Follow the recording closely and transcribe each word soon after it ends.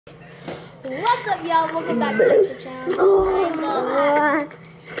What's up, y'all? Welcome back to the YouTube channel.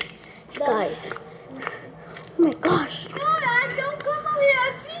 Guys. Oh my gosh. No, I don't come over here.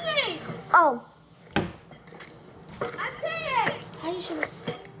 I'm singing. Oh. I'm singing. How you should have.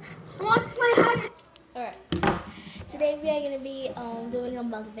 Alright. Today we are going to be doing a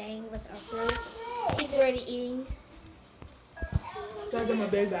mukbang with our food. He's already eating. Guys, I'm a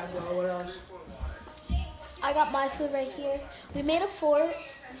big bag, y'all. What else? I got my food right here. We made a fort.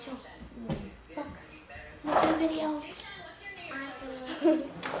 Look. Look at the video.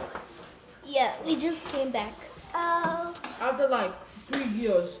 Yeah, we just came back. After like 3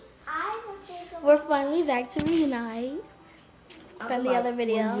 years. We're finally back to reunite After from the like other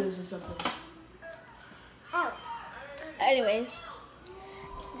video. 1 year or something. Anyways,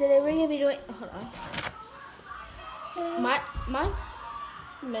 today we're gonna be doing. Hold on. Mine's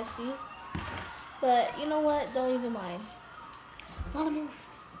messy, but you know what? Don't even mind. Wanna move?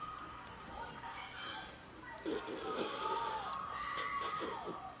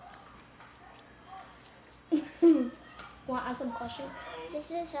 Want to ask some questions?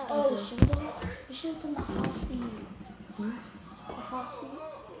 This is how Oh, we should have done the hot seat. The hot seat.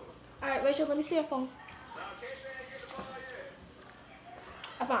 All right, Rachel, let me see your phone.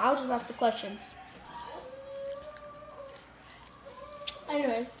 I'll just ask the questions.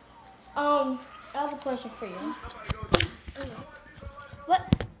 Anyways, I have a question for you. What?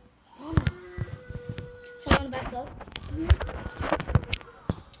 Hang on, back up.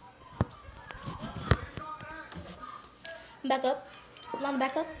 Back up. Lana,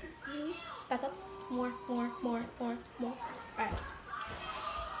 back up. Back up. More. Alright.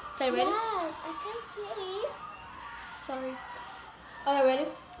 Okay, ready? Yes, I can see. Sorry. Okay, ready?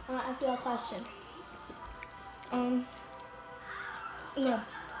 I'm gonna ask you a question. No.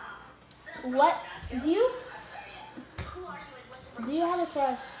 What do you have a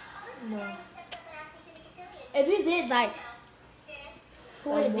crush? No. If you did, like,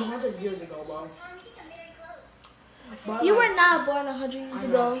 who would Like it be? 100 years ago, bro. But You like, were not born 100 years I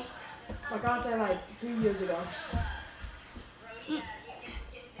ago. know. Like I said, like 3 years ago.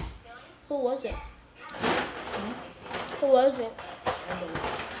 Who was it? Who was it?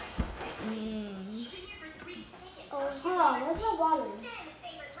 Oh, hold on. Where's my water?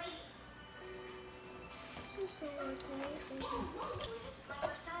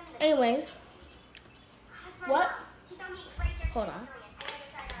 Anyways, what? Hold on.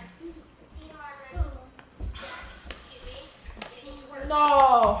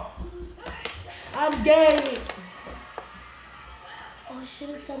 No. I'm gay. Oh, I should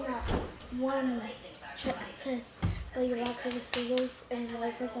have done that one test. Like rock, paper, scissors, and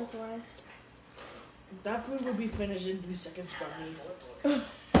white person has one. That food will be finished in 3 seconds by me.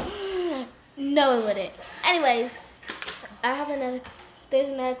 No, it wouldn't. Anyways, there's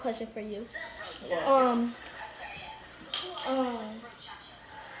another question for you.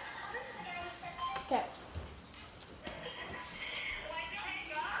 Okay.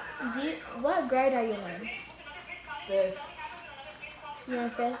 What grade are you in? 5th. You're in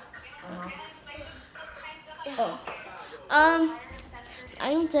 5th? Uh-huh. Oh.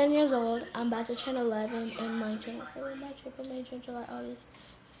 I'm 10 years old. I'm about to turn 11 in my channel. March, April, May, June, July, August,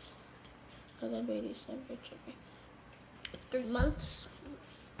 November, December, January. 3 months.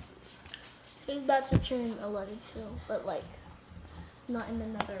 He's about to turn 11 too, but like not in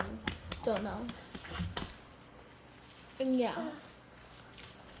another. Don't know. And yeah.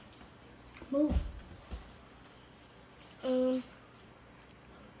 Move. Do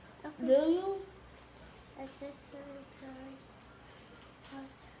you?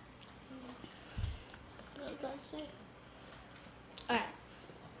 That's it. Alright.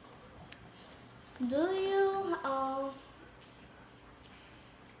 Do you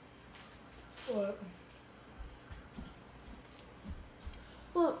What?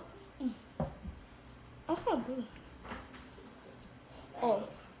 well I can't do. Oh.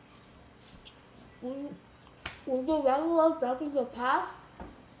 Would you rather love back in the past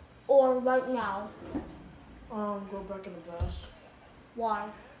or right now? Go back in the past Why?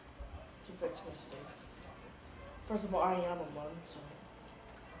 to fix mistakes. First of all, I am a mom, so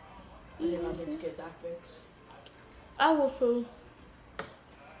I think I need to get that fixed. I will too.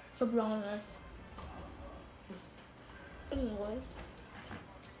 To be honest. Anyway.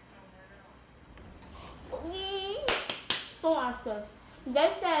 Don't ask us.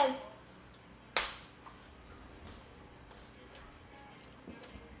 They said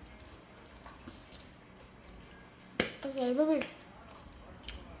okay, wait.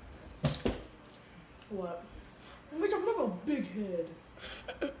 What? Bitch, I'm never a big head.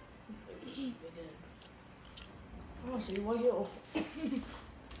 Big head. Oh, see, what here?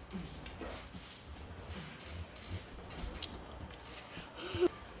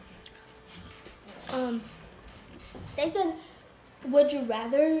 They said, would you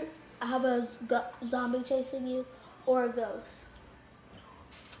rather have a zombie chasing you or a ghost?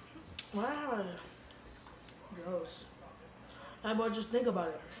 Wow. Gross. How about just think about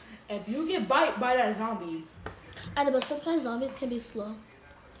it? If you get bite by that zombie, I know, but sometimes zombies can be slow.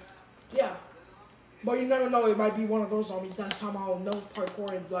 yeah. But you never know, it might be one of those zombies that somehow knows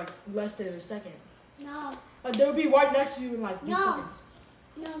parkour in like less than a second. No. Like they'll be right next to you in like 3 seconds.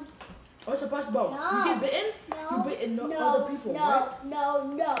 No. What's it possible? No. You get bitten? No. You bitten No. other people, right?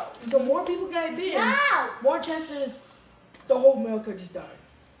 No. So more people get bitten, No. more chances the whole meal could just die.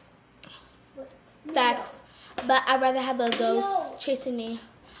 Facts. But I'd rather have a ghost No. chasing me.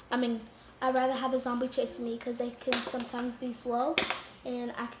 I'd rather have a zombie chasing me because they can sometimes be slow,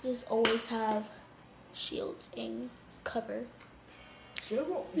 and I can just always have shields and cover.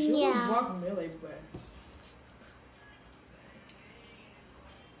 She'll Yeah. walk melee, but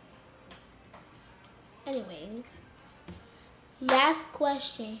Anyways, last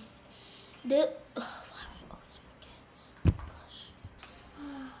question. Why do I always forget? Gosh.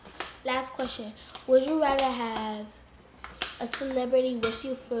 Last question. Would you rather have a celebrity with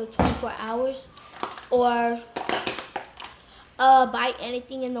you for 24 hours or buy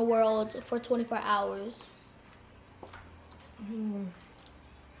anything in the world for 24 hours?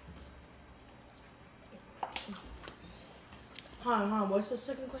 What's the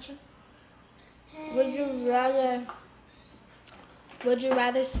second question? Would you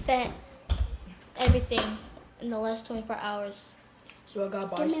rather spend everything in the last 24 hours? So I gotta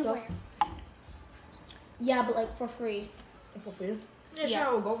buy Give me stuff where? Yeah, but like for free. for free. Yeah, Yeah. sure,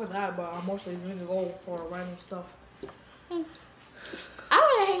 I will go for that, but I'm mostly going to go for random stuff. I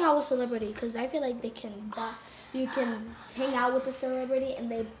want to hang out with celebrity because I feel like they can buy. You can hang out with a celebrity and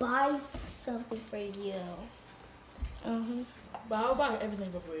they buy something for you. But I'll buy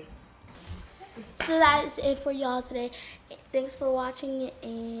everything for free. So that's it for y'all today. Thanks for watching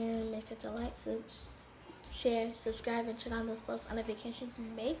and make sure to like, share, subscribe, and turn on those post notifications.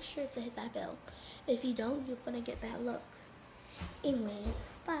 Make sure to hit that bell. If you don't, you're gonna get bad luck. Anyways,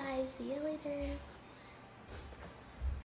 bye. See you later.